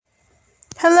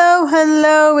Hello,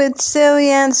 hello, it's Silly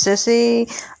and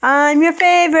Sissy. I'm your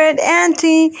favorite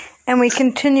auntie. And we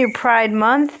continue Pride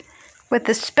Month with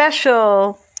a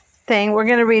special thing. We're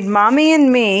going to read Mommy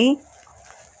and Me.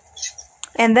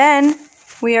 And then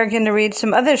we are going to read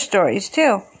some other stories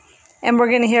too. And we're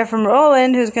going to hear from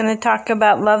Roland, who's going to talk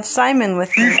about Love, Simon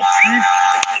with me.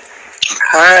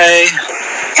 Hi.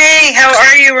 Hey, how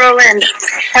are you, Roland?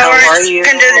 How are you?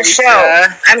 Welcome to the show.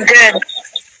 I'm good.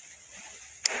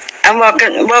 I'm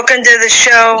welcome to the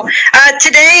show.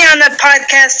 Today on the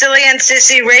podcast, Silly and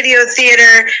Sissy Radio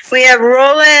Theater, we have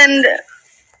Roland.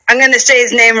 I'm going to say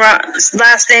his name wrong,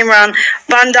 last name wrong.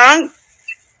 Bondoc.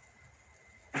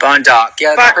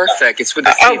 Yeah, that's perfect. It's with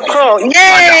the C. Oh, cool!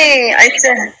 Yay! I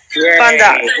said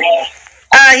Bondoc.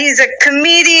 He's a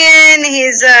comedian.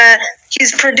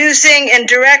 He's producing and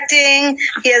directing.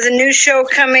 He has a new show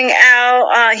coming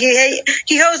out.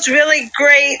 He hosts really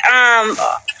great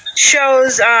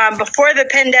shows before the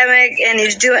pandemic, and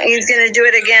he's going to do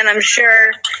it again, I'm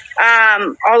sure,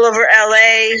 all over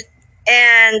LA.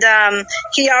 And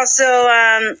he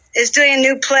also is doing a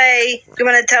new play. You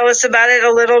want to tell us about it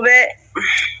a little bit?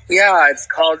 Yeah, it's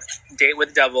called Date with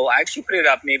the Devil. I actually put it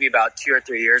up maybe about 2 or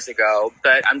 3 years ago,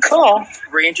 but I'm just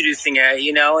reintroducing it,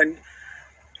 and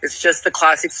it's just the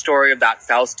classic story of that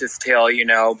Faustus tale,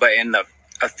 but in a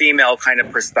female kind of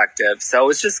perspective. So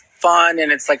it's just fun,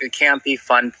 and it's like a campy,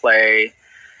 fun play.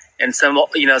 And some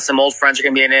old friends are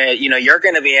going to be in it. You're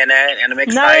going to be in it, and I'm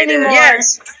excited. Not anymore.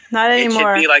 Yes. Not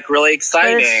anymore. It should be like really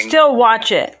exciting. But still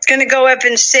watch it. It's going to go up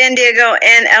in San Diego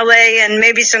and LA, and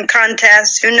maybe some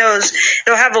contests. Who knows?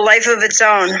 It'll have a life of its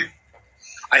own.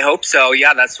 I hope so.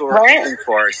 Yeah, that's what we're hoping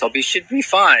for. So it should be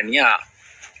fun. Yeah.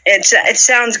 It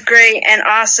sounds great and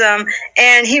awesome.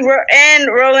 And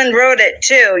Roland wrote it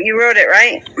too. You wrote it,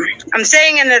 right? I'm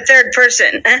saying in the third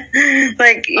person,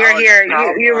 like you're here.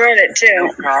 No you wrote it too.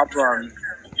 No problem.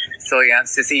 So yeah,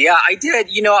 Sissy. Yeah, I did.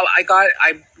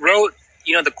 I wrote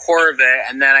the core of it,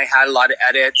 and then I had a lot of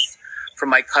edits from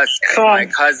my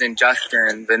cousin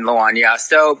Justin Vinloan. Yeah.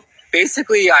 So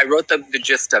basically, I wrote the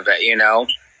gist of it.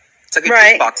 It's like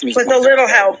a box music with a little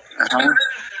help. Uh-huh.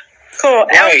 Cool.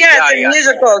 Right, it's a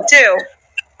musical too,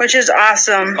 which is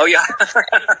awesome. Oh yeah.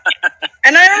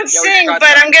 And I don't sing, but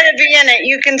I'm gonna be in it.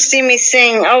 You can see me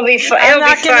sing. It'll be fun. I'm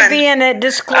not gonna be in it.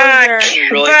 Disclosure.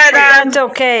 But it's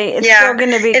okay. It's still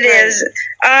gonna be. It is.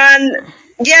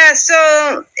 Yeah.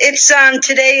 So it's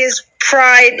today is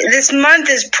Pride. This month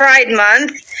is Pride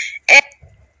Month.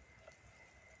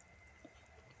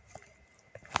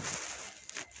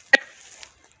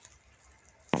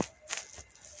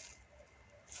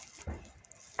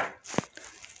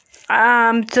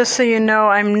 Just so you know,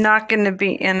 I'm not going to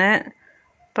be in it.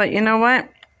 But you know what?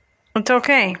 It's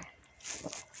okay.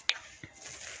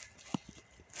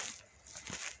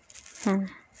 I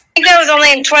think that was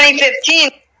only in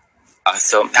 2015.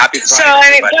 So happy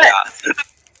Pride,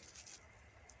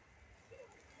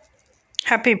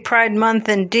 Happy Pride Month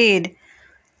indeed.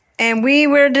 And we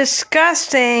were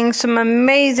discussing some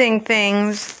amazing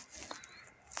things.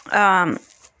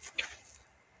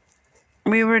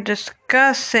 We were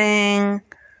discussing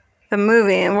the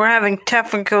movie, and we're having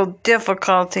technical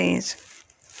difficulties.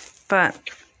 But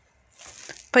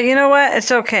you know what?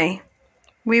 It's okay.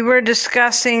 We were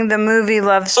discussing the movie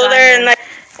Love, Simon,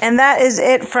 and that is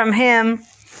it from him.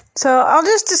 So I'll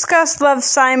just discuss Love,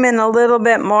 Simon a little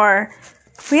bit more.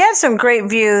 We had some great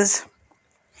views.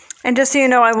 And just so you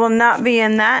know, I will not be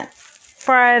in that.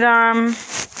 But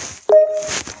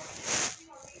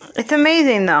it's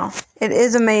amazing, though. It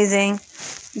is amazing.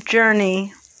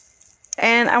 Journey.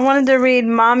 And I wanted to read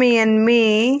Mommy and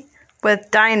Me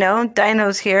with Dino.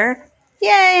 Dino's here. Yay,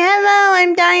 hello,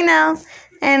 I'm Dino.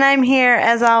 And I'm here,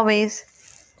 as always,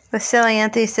 with Silly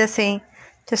Auntie Sissy,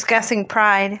 discussing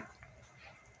Pride.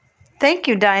 Thank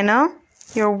you, Dino.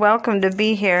 You're welcome to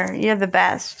be here. You're the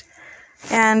best.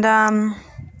 And,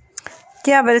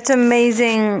 yeah, but it's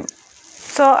amazing.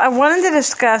 So I wanted to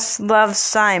discuss Love,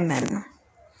 Simon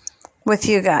with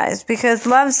you guys, because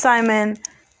Love, Simon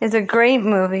is a great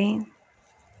movie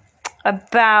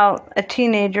about a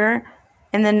teenager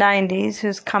in the 90s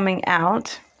who's coming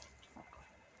out.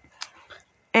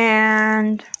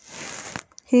 And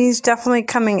he's definitely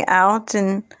coming out,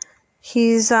 and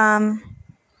he's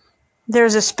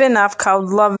there's a spin-off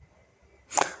called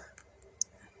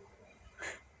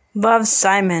Love,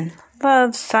 Simon.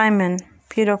 Love, Simon.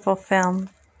 Beautiful film.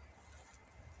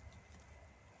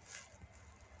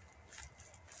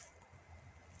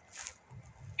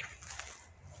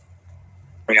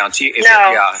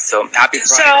 So happy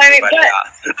Pride,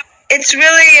 it's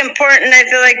really important, I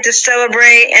feel like, to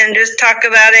celebrate and just talk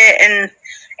about it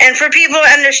And for people to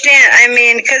understand,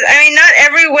 because not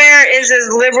everywhere is as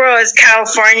liberal as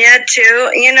California, too.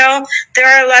 There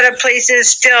are a lot of places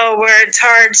still where it's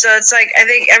hard. So it's like, I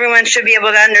think everyone should be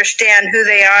able to understand who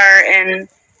they are and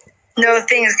know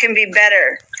things can be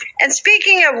better. And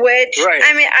speaking of which, right.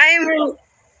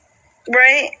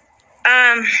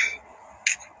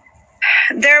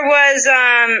 There was,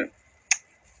 I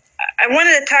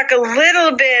wanted to talk a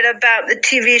little bit about the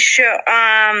TV show,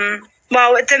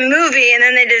 it's a movie, and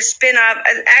then they did a spin-off.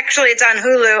 Actually, it's on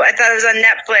Hulu. I thought it was on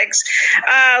Netflix.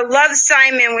 Love,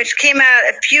 Simon, which came out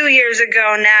a few years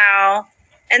ago now.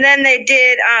 And then they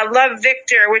did Love,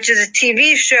 Victor, which is a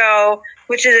TV show,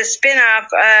 which is a spin-off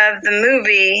of the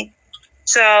movie.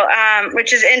 So,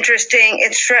 which is interesting.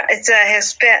 It's a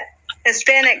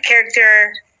Hispanic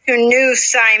character who knew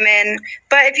Simon.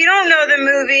 But if you don't know the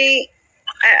movie,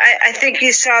 I think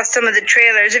you saw some of the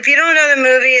trailers. If you don't know the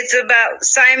movie, it's about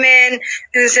Simon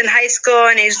who's in high school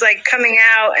and he's like coming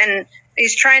out and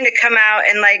he's trying to come out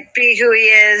and like be who he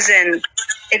is, and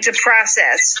it's a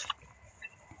process.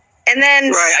 And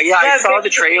then I saw the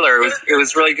trailer. It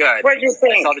was really good. What did you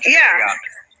think? I saw the trailer,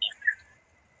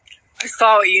 I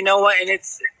saw it. You know what? And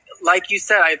it's like you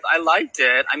said. I liked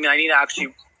it. I need to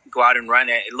actually go out and run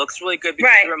it. It looks really good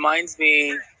because it reminds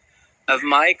me of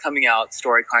my coming out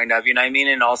story, kind of,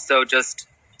 and also just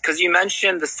because you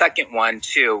mentioned the second one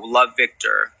too, Love,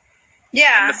 Victor.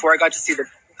 Yeah. And before I got to see the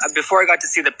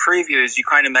previews, you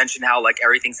kind of mentioned how like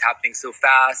everything's happening so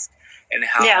fast and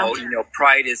how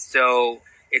Pride is so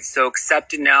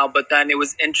accepted now. But then it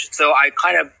was interesting. So I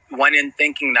kind of went in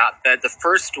thinking that the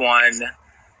first one,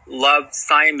 Love,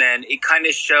 Simon, it kind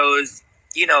of shows,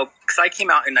 because I came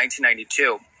out in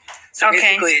 1992. So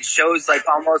basically it shows like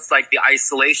almost like the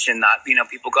isolation that,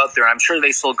 people go through. And I'm sure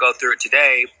they still go through it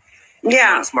today.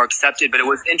 Yeah. It's more accepted, but it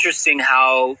was interesting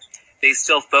how they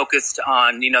still focused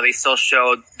on, they still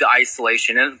showed the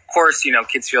isolation. And of course,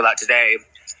 kids feel that today.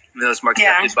 It was more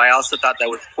accepted, but I also thought that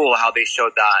was cool how they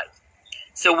showed that.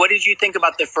 So what did you think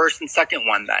about the first and second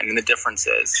one then and the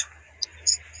differences?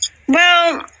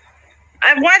 Well,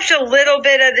 I watched a little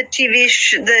bit of the TV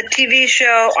show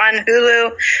on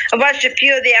Hulu. I watched a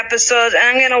few of the episodes, and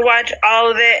I'm going to watch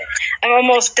all of it. I'm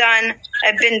almost done.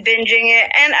 I've been binging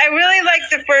it. And I really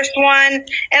liked the first one, and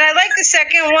I liked the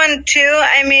second one, too.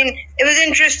 It was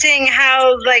interesting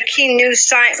how, like, he knew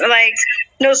Simon, like,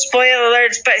 no spoiler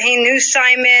alerts, but he knew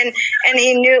Simon, and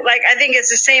he knew, like, I think it's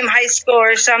the same high school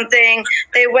or something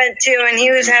they went to, and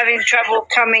he was having trouble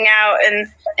coming out,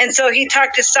 and so he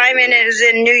talked to Simon, who's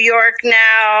in New York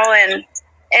now,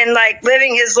 and like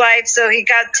living his life, so he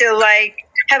got to like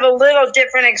have a little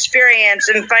different experience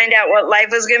and find out what life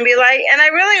was going to be like. And I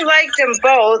really liked them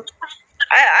both.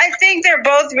 I think they're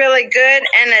both really good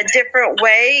in a different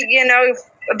way,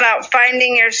 about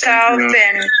finding yourself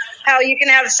and how you can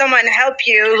have someone help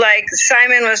you. Like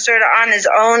Simon was sort of on his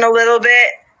own a little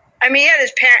bit. He had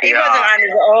his parents. He wasn't on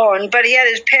his own, but he had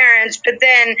his parents. But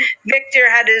then Victor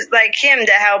had him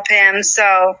to help him.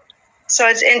 So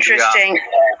it's interesting. Yeah.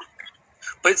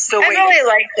 But I really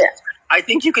liked it. I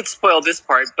think you could spoil this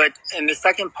part, but in the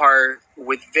second part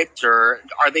with Victor,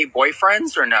 are they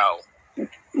boyfriends or no? But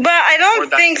I don't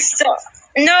think so.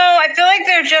 No, I feel like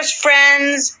they're just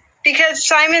friends because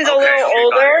Simon's a little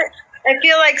older. I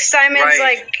feel like Simon's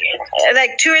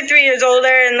like 2 or 3 years older,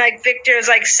 and like Victor's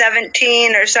like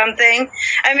 17 or something.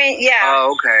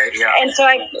 Oh, okay, yeah. And so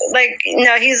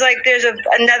he's like there's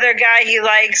another guy he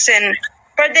likes,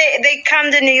 but they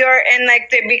come to New York and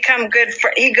like they become good.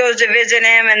 He goes to visit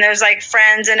him, and there's like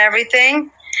friends and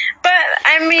everything. But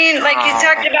like you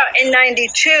talked about in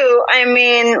 '92.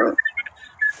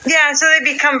 Yeah, so they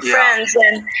become friends,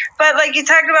 but like you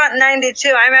talked about 92,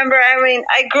 I remember,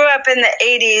 I grew up in the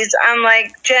 80s, I'm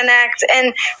like Gen X,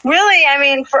 and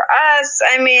really, for us,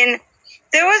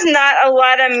 there was not a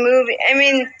lot of movie,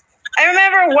 I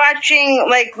remember watching,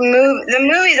 like, the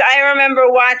movies I remember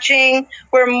watching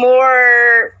were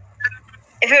more,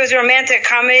 if it was romantic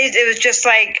comedies, it was just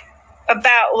like,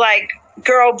 about like,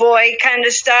 girl-boy kind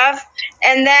of stuff,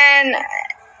 and then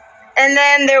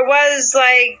there was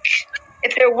like,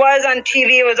 if there was on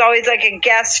TV, it was always like a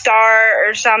guest star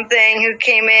or something who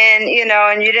came in,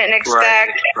 and you didn't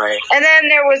expect. Right. And then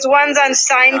there was ones on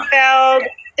Seinfeld.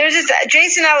 There's this,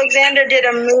 Jason Alexander did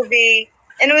a movie,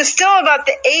 and it was still about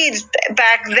the AIDS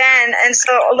back then. And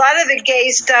so a lot of the gay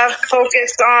stuff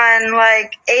focused on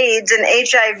like AIDS and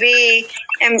HIV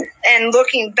and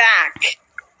looking back.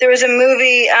 There was a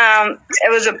movie, it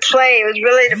was a play, it was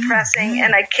really depressing,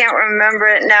 and I can't remember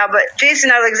it now, but Jason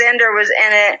Alexander was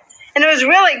in it. And it was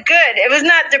really good. It was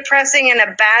not depressing in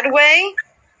a bad way,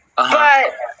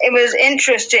 but it was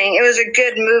interesting. It was a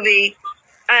good movie.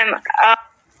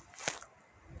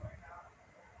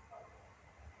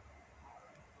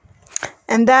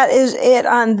 And that is it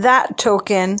on that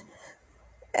token.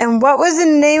 And what was the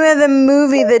name of the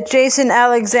movie that Jason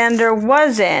Alexander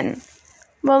was in?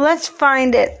 Well, let's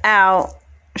find it out,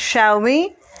 shall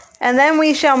we? And then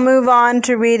we shall move on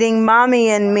to reading Mommy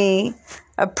and Me,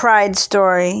 a Pride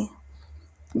story.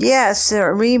 Yes,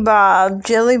 Rebob,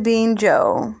 Jelly Bean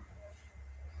Joe.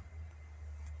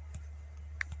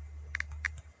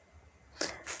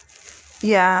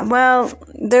 Yeah, well,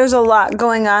 there's a lot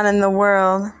going on in the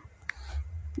world.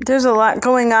 There's a lot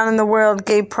going on in the world,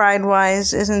 gay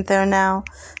pride-wise, isn't there now?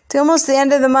 It's almost the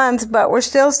end of the month, but we're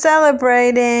still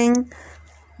celebrating.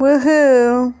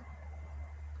 Woohoo!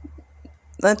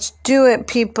 Let's do it,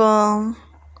 people.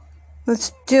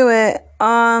 Let's do it.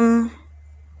 And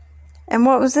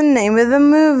what was the name of the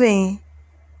movie?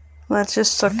 Let's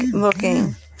just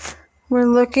looking. We're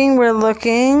looking. We're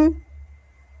looking.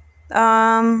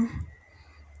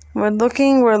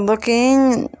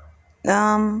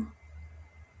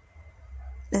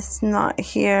 It's not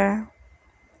here.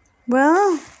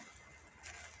 Well,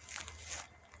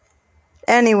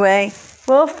 anyway,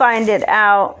 we'll find it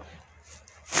out.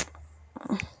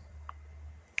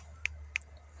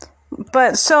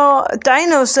 But so,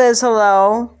 Dino says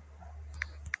hello.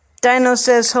 Dino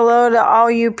says hello to all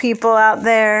you people out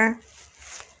there.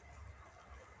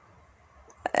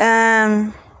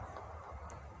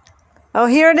 Oh,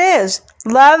 here it is.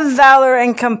 Love, Valor,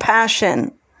 and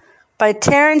Compassion by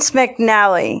Terrence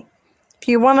McNally. If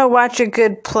you want to watch a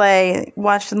good play,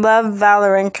 watch Love,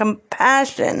 Valor, and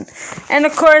Compassion. And,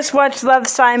 of course, watch Love,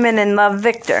 Simon, and Love,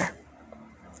 Victor.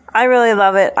 I really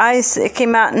love it. It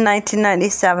came out in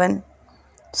 1997.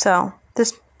 So,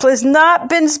 this has not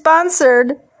been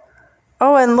sponsored.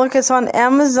 Oh, and look, it's on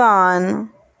Amazon.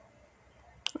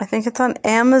 I think it's on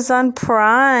Amazon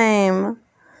Prime.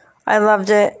 I loved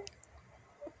it.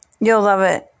 You'll love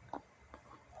it.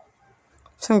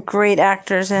 Some great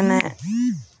actors in it.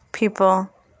 People.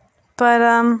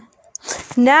 But,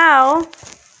 now,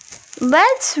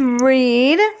 let's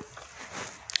read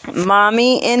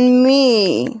Mommy and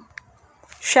Me.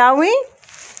 Shall we?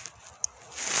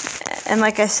 And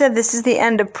like I said, this is the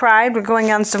end of Pride. We're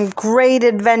going on some great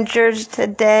adventures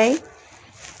today.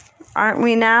 Aren't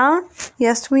we now?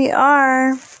 Yes, we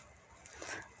are.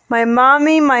 My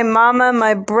mommy, my mama,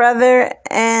 my brother,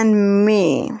 and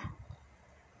me.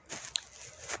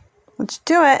 Let's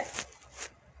do it.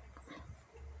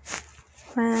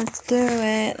 Let's do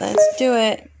it. Let's do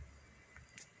it.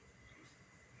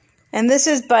 And this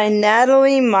is by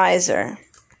Natalie Miser.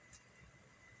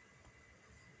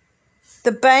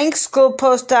 The bank, school,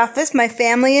 post office, my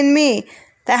family, and me.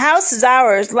 The house is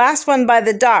ours, last one by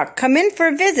the dock. Come in for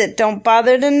a visit, don't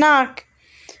bother to knock.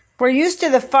 We're used to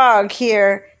the fog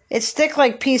here. It's thick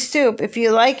like pea soup. If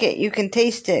you like it, you can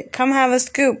taste it. Come have a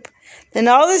scoop. Then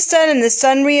all of a sudden the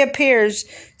sun reappears.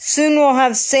 Soon we'll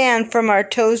have sand from our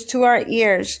toes to our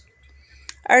ears.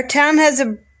 Our town has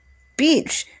a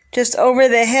beach just over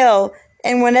the hill,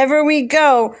 and whenever we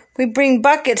go, we bring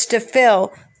buckets to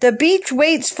fill. The beach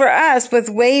waits for us with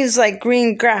waves like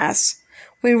green grass.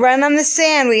 We run on the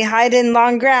sand, we hide in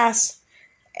long grass.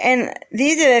 And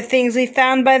these are the things we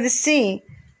found by the sea.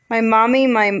 My mommy,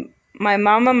 my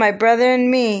mama, my brother,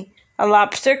 and me. A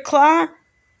lobster claw,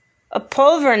 a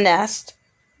pulver nest,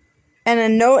 and a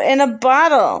note in a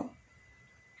bottle.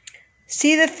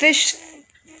 See the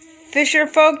fisher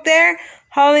folk there?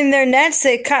 Hauling their nets,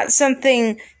 they caught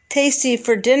something tasty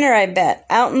for dinner, I bet.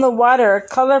 Out in the water are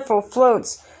colorful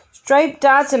floats, striped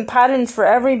dots and patterns for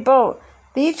every boat.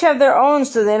 They each have their own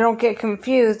so they don't get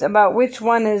confused about which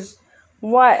one is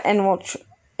what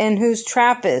and whose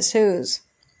trap is whose.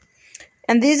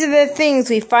 And these are the things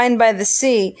we find by the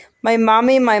sea. My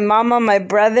mommy, my mama, my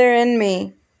brother, and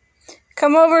me.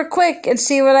 Come over quick and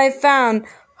see what I found.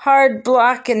 Hard,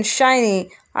 black, and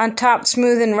shiny, on top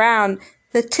smooth and round.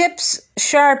 The tips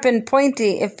sharp and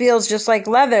pointy, it feels just like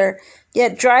leather,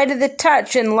 yet dry to the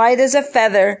touch and light as a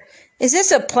feather. Is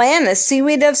this a plant, a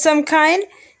seaweed of some kind?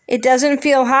 It doesn't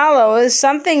feel hollow. Is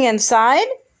something inside?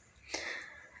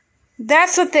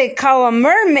 That's what they call a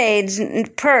mermaid's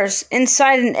purse,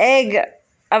 inside an egg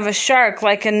of a shark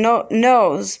like a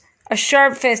nose. A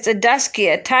sharp fist, a dusky,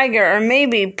 a tiger, or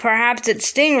maybe, perhaps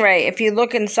it's stingray if you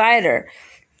look inside her.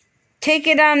 Take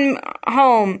it on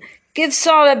home. Give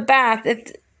Salt a bath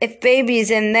if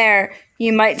baby's in there.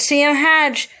 You might see him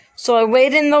hatch. So I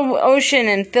wade in the ocean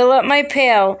and fill up my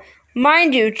pail.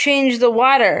 Mind you, change the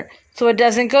water so it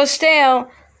doesn't go stale.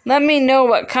 Let me know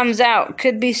what comes out.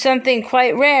 Could be something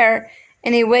quite rare.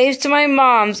 And he waves to my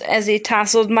mom's as he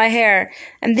tousled my hair.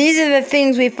 And these are the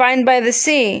things we find by the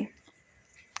sea.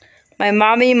 My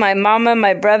mommy, my mama,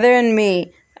 my brother, and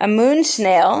me. A moon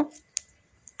snail,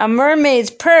 a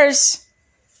mermaid's purse,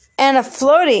 and a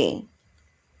floaty.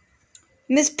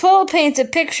 Miss Poole paints a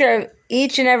picture of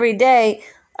each and every day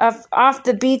off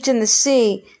the beach and the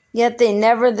sea, yet they're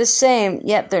never the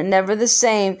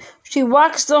same. She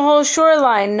walks the whole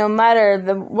shoreline, no matter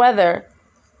the weather,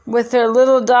 with her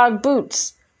little dog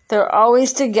Boots. They're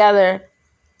always together.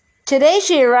 Today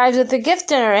she arrives with a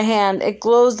gift in her hand. It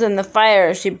glows in the fire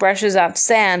as she brushes off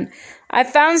sand. I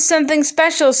found something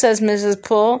special, says Mrs.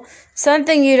 Poole,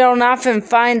 something you don't often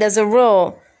find as a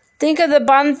rule. Think of the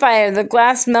bonfire the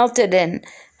glass melted in,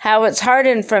 how it's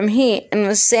hardened from heat and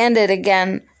was sanded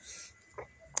again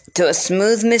to a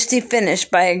smooth, misty finish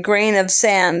by a grain of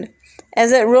sand.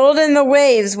 As it rolled in the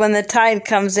waves when the tide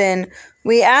comes in,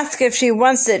 we ask if she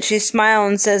wants it. She smiles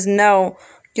and says, no.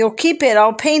 You'll keep it.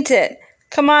 I'll paint it.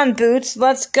 Come on, Boots.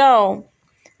 Let's go.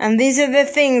 And these are the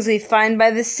things we find by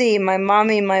the sea, my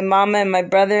mommy, my mama, and my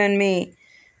brother and me.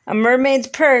 A mermaid's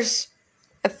purse,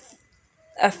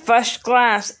 a flushed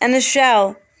glass, and a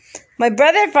shell. My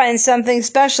brother finds something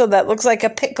special that looks like a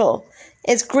pickle.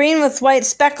 It's green with white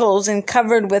speckles and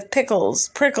covered with prickles.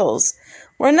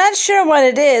 We're not sure what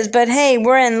it is, but hey,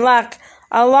 we're in luck.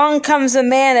 Along comes a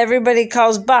man everybody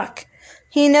calls Buck.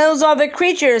 He knows all the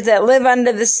creatures that live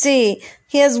under the sea.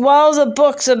 He has walls of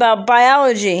books about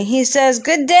biology. He says,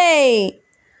 good day.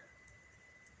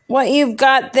 What you've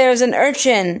got there's an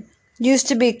urchin. Used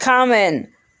to be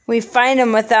common. We find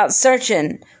 'em without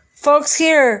searching. Folks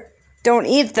here don't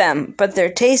eat them, but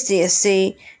they're tasty, you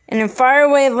see. And in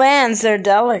faraway lands, they're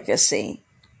delicacy.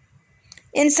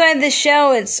 Inside the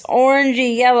shell, it's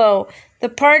orangey yellow. The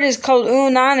part is called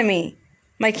unanime.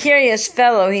 My curious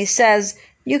fellow, he says,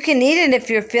 you can eat it if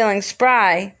you're feeling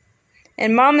spry.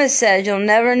 And Mama says you'll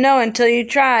never know until you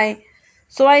try.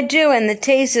 So I do, and the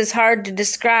taste is hard to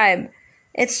describe.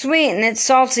 It's sweet and it's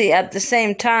salty at the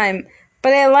same time.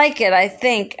 But I like it, I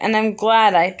think, and I'm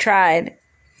glad I tried.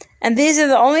 And these are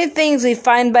the only things we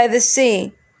find by the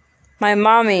sea. My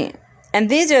mommy. And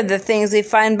these are the things we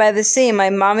find by the sea. My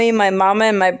mommy, my mama,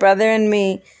 and my brother and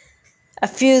me. A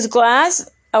fused glass,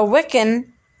 a wiccan,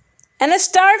 and a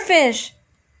starfish.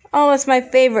 Oh, it's my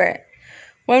favorite.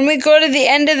 When we go to the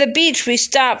end of the beach, we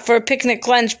stop for a picnic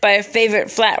lunch by a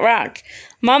favorite flat rock.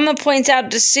 Mama points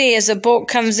out to sea as a boat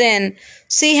comes in.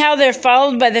 See how they're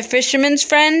followed by the fisherman's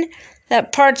friend?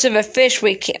 That parts of a fish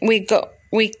we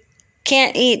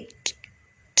can't eat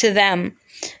to them.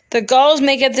 The gulls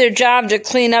make it their job to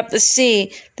clean up the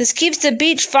sea. This keeps the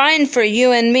beach fine for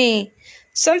you and me.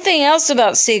 Something else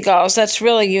about seagulls that's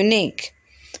really unique.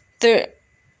 They're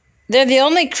the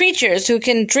only creatures who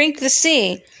can drink the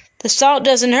sea. The salt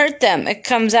doesn't hurt them. It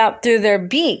comes out through their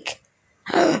beak.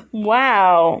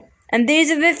 Wow. And these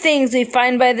are the things we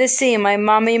find by the sea, my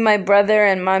mommy, my brother,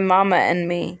 and my mama and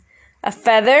me. A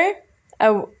feather,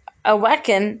 a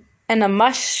weccan, and a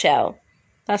mush shell.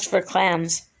 That's for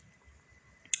clams.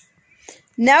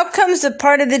 Now comes the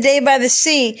part of the day by the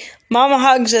sea. Mama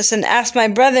hugs us and asks my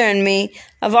brother and me,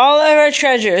 of all of our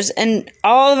treasures and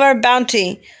all of our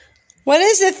bounty, what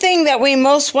is the thing that we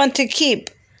most want to keep?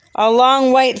 A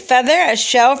long white feather, a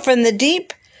shell from the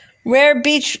deep, rare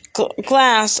beach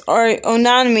glass, or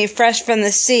unanime fresh from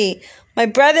the sea. My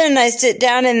brother and I sit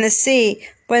down in the sea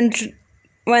when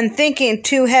thinking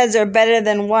 2 heads are better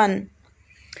than 1.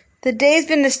 The day's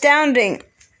been astounding,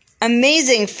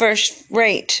 amazing, first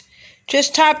rate.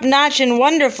 Just top-notch and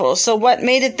wonderful. So what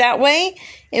made it that way?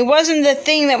 It wasn't the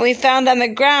thing that we found on the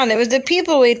ground. It was the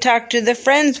people we talked to, the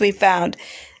friends we found.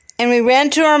 And we ran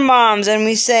to our moms and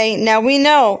we say, now we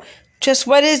know just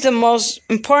what is the most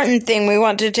important thing we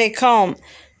want to take home.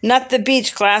 Not the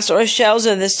beach glass or shells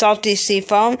or the salty sea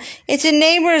foam. It's the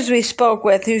neighbors we spoke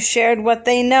with who shared what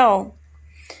they know.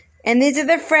 And these are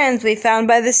the friends we found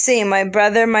by the sea, my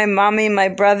brother, my mommy, my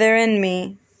brother, and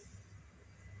me.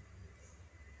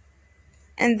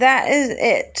 And that is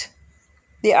it.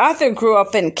 The author grew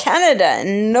up in Canada,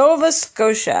 in Nova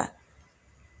Scotia.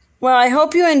 Well, I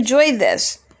hope you enjoyed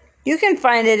this. You can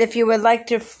find it if you would like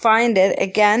to find it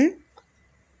again.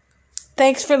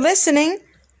 Thanks for listening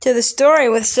to the story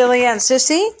with Silly Aunt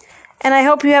Sissy. And I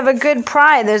hope you have a good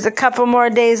Pride. There's a couple more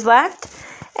days left.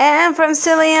 And from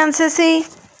Silly Aunt Sissy,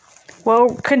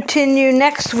 we'll continue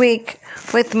next week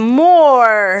with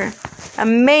more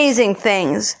amazing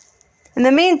things. In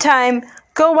the meantime,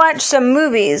 go watch some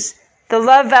movies. The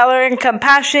Love, Valor, and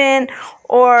Compassion,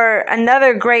 or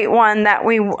another great one that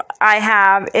I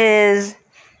have is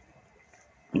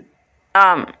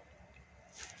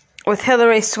with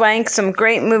Hilary Swank. Some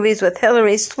great movies with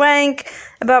Hilary Swank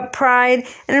about pride.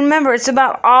 And remember, it's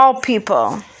about all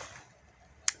people.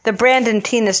 The Brandon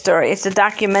Tina story. It's a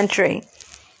documentary.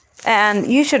 And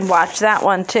you should watch that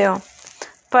one too.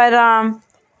 But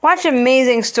Watch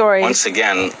amazing stories. Once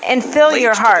again, and fill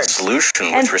your heart.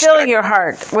 And fill your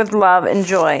heart with love and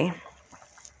joy.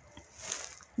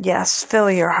 Yes,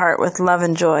 fill your heart with love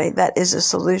and joy. That is a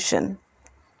solution.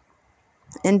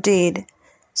 Indeed.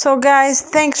 So, guys,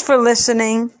 thanks for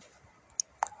listening.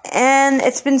 And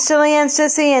it's been Silly Aunt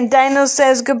Sissy, and Dino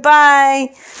says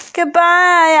goodbye.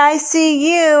 Goodbye. I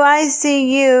see you. I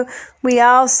see you. We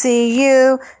all see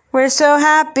you. We're so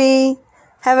happy.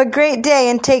 Have a great day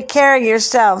and take care of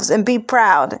yourselves and be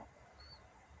proud.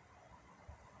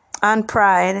 On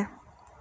Pride.